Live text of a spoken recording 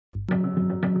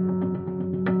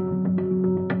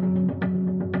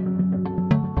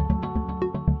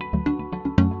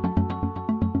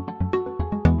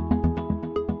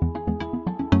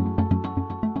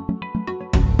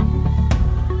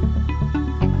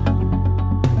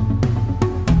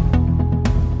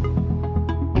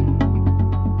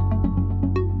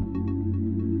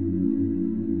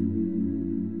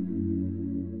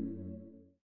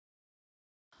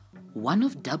One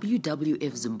of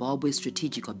WWF Zimbabwe's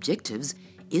strategic objectives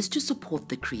is to support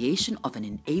the creation of an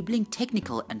enabling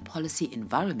technical and policy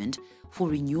environment for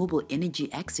renewable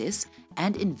energy access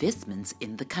and investments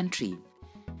in the country.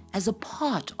 As a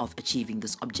part of achieving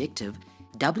this objective,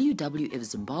 WWF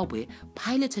Zimbabwe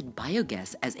piloted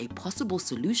biogas as a possible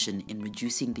solution in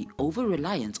reducing the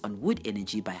over-reliance on wood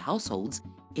energy by households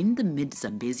in the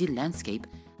mid-Zambezi landscape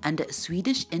under a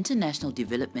Swedish International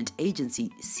Development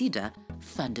Agency (SIDA)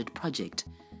 funded project.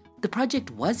 The project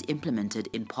was implemented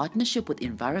in partnership with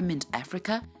Environment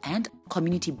Africa and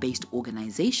community-based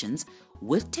organizations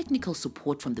with technical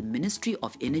support from the Ministry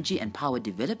of Energy and Power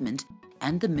Development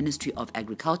and the Ministry of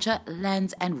Agriculture,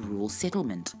 Lands and Rural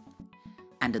Settlement.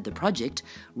 Under the project,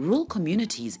 rural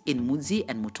communities in Mudzi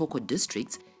and Mutoko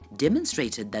districts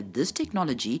demonstrated that this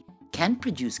technology can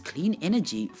produce clean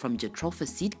energy from jatropha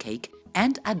seed cake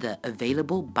and other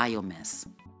available biomass.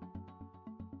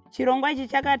 Chirongwa ichi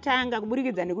chakatanga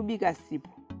kuburikidza nekubika sipo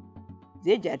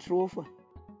dzejatropha.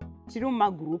 Tiri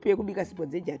mumagrupu ekubika sipo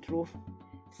dzejatropha.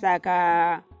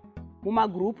 Saka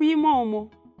mumagrupu imomo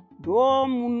ndo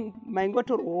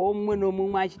maingotorwawo mumwe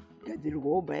nomumwe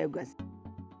achigadzirirwawo biogas.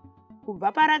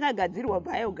 Kubva parakagadzirwa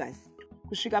biogas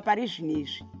kusvika pari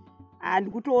zvinezvi handi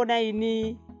kutoona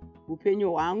ini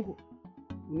upenyu hwangu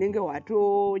hunenge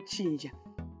hwatochinja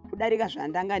kudarika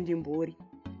zvandanga ndimbori.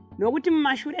 Nokuti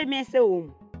mumashure mese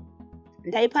umu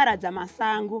ndaiparadza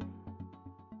masango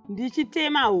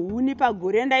ndichitema huni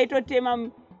pagore ndaitotema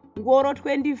ngoro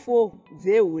 24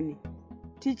 dzehuni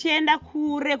tichienda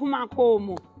kure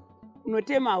kumakomo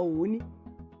kunotema huni.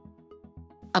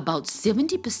 About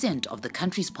 70% of the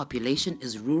country's population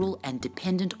is rural and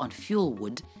dependent on fuel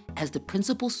wood as the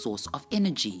principal source of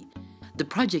energy. The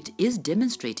project is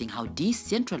demonstrating how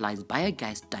decentralized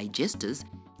biogas digesters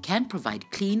can provide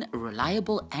clean,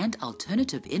 reliable, and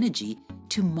alternative energy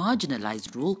to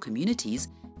marginalized rural communities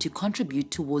to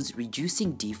contribute towards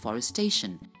reducing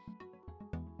deforestation.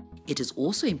 It is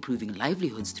also improving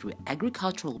livelihoods through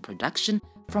agricultural production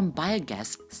from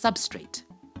biogas substrate.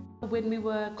 When we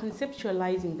were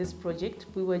conceptualizing this project,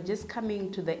 we were just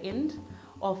coming to the end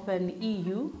of an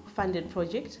EU-funded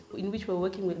project in which we're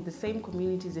working with the same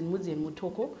communities in Mudzi and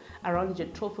Mutoko around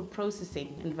jatropha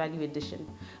processing and value addition.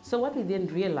 So what we then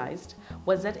realized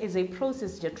was that as they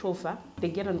process jatropha, they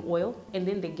get an oil and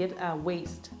then they get a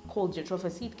waste called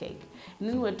jatropha seed cake. And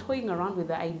then we're toying around with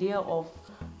the idea of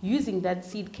using that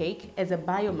seed cake as a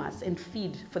biomass and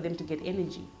feed for them to get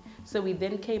energy. So we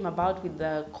then came about with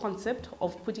the concept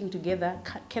of putting together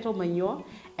cattle manure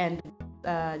and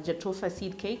jatropha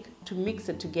seed cake to mix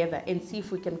it together and see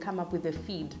if we can come up with a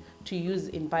feed to use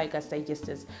in biogas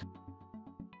digesters.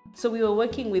 So we were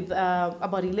working with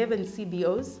about 11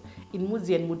 CBOs in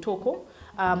Mudzi and Mutoko,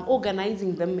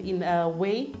 organizing them in a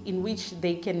way in which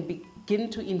they can begin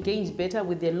to engage better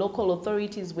with their local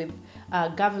authorities, with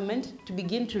government, to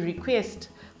begin to request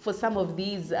for some of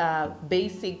these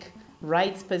basic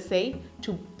rights per se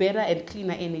to better and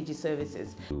cleaner energy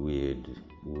services. We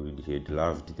had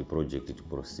loved the project to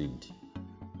proceed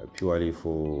purely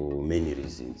for many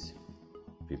reasons,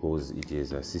 because it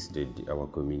has assisted our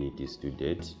communities to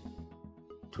date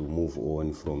to move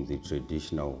on from the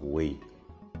traditional way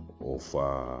of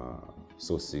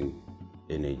sourcing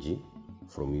energy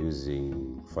from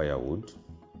using firewood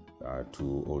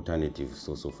to alternative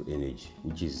source of energy,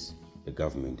 which is a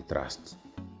government thrust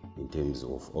in terms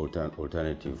of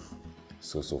alternative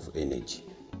source of energy.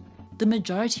 The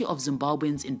majority of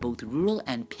Zimbabweans in both rural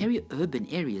and peri-urban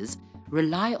areas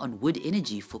rely on wood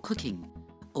energy for cooking.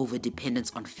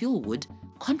 Over-dependence on fuel wood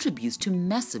contributes to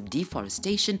massive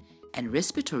deforestation and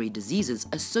respiratory diseases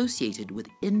associated with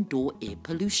indoor air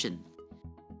pollution.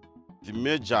 The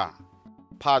major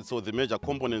parts or the major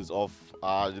components of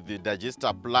the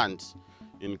digester plant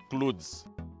includes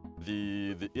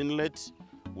the inlet,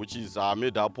 which is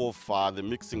made up of the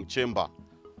mixing chamber,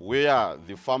 where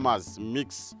the farmers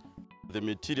mix the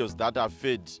materials that are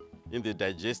fed in the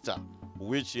digester,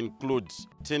 which include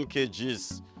 10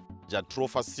 kgs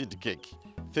jatropha seed cake,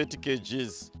 30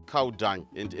 kgs cow dung,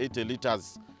 and 80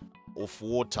 liters of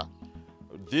water.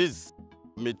 These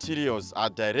materials are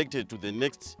directed to the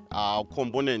next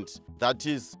component, that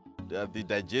is the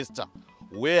digester,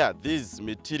 where these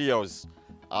materials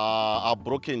are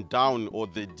broken down or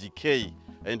they decay,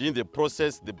 and in the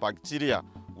process the bacteria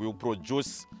will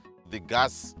produce the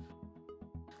gas.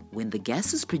 When the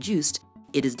gas is produced,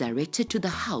 it is directed to the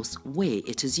house where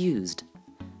it is used.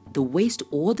 The waste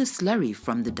or the slurry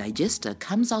from the digester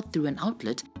comes out through an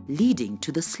outlet leading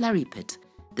to the slurry pit.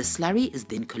 The slurry is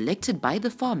then collected by the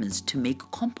farmers to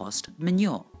make compost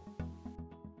manure.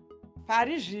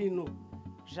 Pari zvino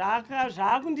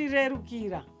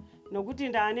zvakundirerukira nokuti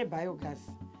ndaane biogas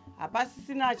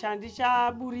hapasisina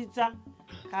chandichaburitsa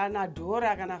kana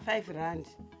dhora kana 5 rand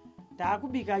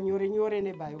ndaakubika nyore nyore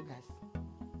nebiogas.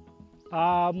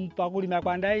 Pakulima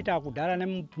kwandaita kudhara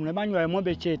nemanyuwa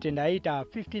emombe chete ndaita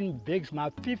 15 bags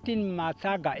 15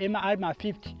 matsaga ari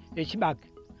 50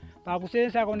 echibage.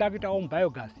 Pakusenzesa ndakuitawo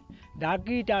biogas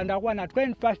ndakuwana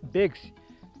 25 bags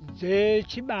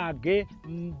dzechibage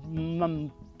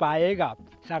paeka.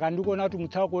 Saka ndikuona kuti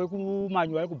mutsauko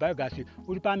wekumanyuwa ekubiogas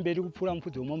uri pamberi kupfuura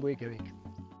mupfudze wemombe wega wega.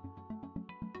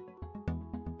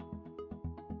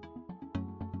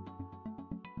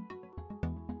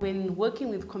 When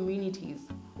working with communities,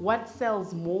 what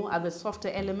sells more are the softer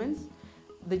elements,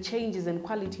 the changes in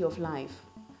quality of life.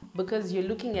 Because you're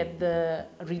looking at the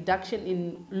reduction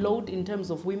in load in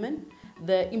terms of women,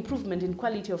 the improvement in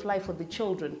quality of life for the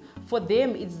children. For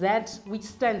them, it's that which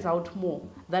stands out more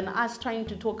than us trying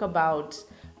to talk about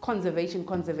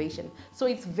conservation. So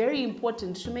it's very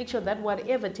important to make sure that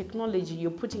whatever technology you're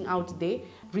putting out there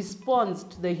responds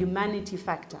to the humanity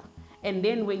factor. And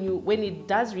then when it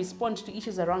does respond to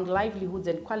issues around livelihoods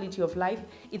and quality of life,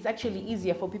 it's actually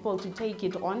easier for people to take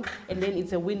it on, and then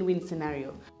it's a win-win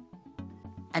scenario.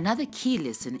 Another key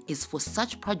lesson is for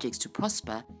such projects to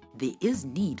prosper, there is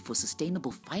need for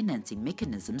sustainable financing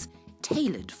mechanisms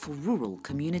tailored for rural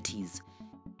communities.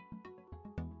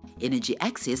 Energy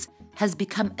access has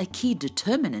become a key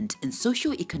determinant in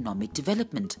socio-economic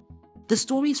development. The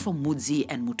stories from Mudzi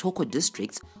and Mutoko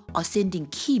districts are sending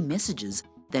key messages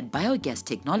that biogas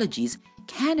technologies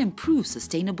can improve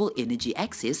sustainable energy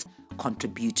access,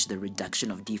 contribute to the reduction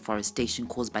of deforestation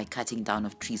caused by cutting down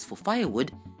of trees for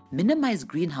firewood, minimize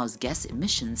greenhouse gas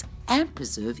emissions, and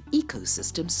preserve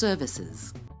ecosystem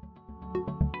services.